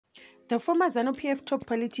The former ZANU-PF top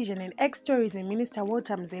politician and ex-tourism minister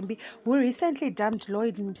Walter Mzembi, who recently dumped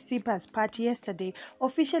Lloyd Msipa's party yesterday,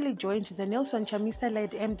 officially joined the Nelson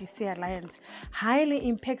Chamisa-led MDC alliance. Highly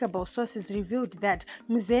impeccable sources revealed that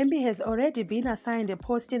Mzembi has already been assigned a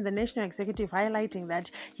post in the national executive, highlighting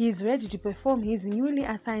that he is ready to perform his newly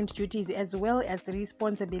assigned duties as well as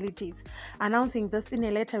responsibilities. Announcing this in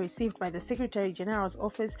a letter received by the Secretary General's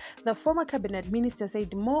office, the former cabinet minister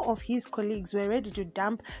said more of his colleagues were ready to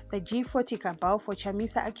dump the G40 cabal for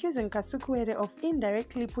Chamisa, accusing Kasukuwere of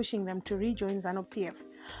indirectly pushing them to rejoin ZANU-PF.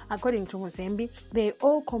 According to Mzembi, they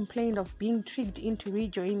all complained of being tricked into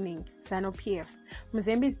rejoining ZANU-PF.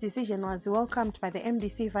 Mzembi's decision was welcomed by the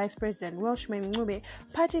MDC Vice President Welshman Ncube,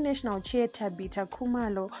 Party National Chair Tabita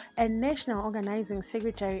Kumalo, and National Organizing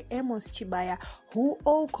Secretary Amos Chibaya, who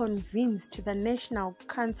all convinced the National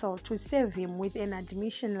Council to serve him with an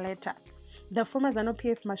admission letter. The former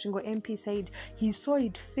ZANU-PF Masvingo MP said he saw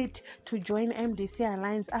it fit to join MDC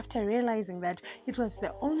Alliance after realizing that it was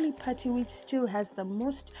the only party which still has the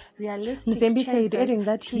most realistic Mzembi said, adding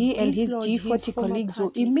that he and his G40 colleagues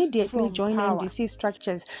will immediately join MDC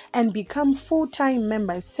structures and become full-time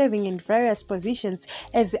members, serving in various positions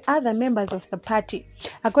as other members of the party.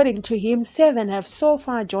 According to him, 7 have so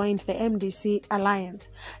far joined the MDC Alliance.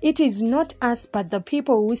 It is not us but the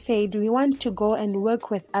people who said we want to go and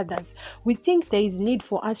work with others. We think there is need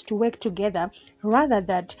for us to work together rather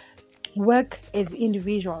than work as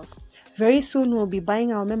individuals. Very soon we'll be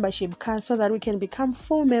buying our membership card so that we can become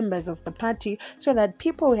full members of the party, so that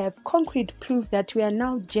people have concrete proof that we are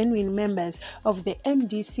now genuine members of the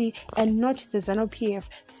MDC and not the ZANU-PF,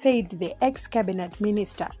 said the ex-cabinet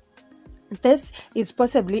minister. This is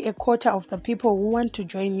possibly a quarter of the people who want to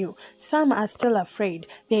join you. Some are still afraid.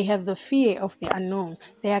 They have the fear of the unknown.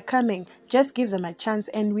 They are coming. Just give them a chance,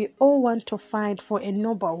 and we all want to fight for a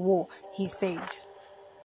noble war, he said.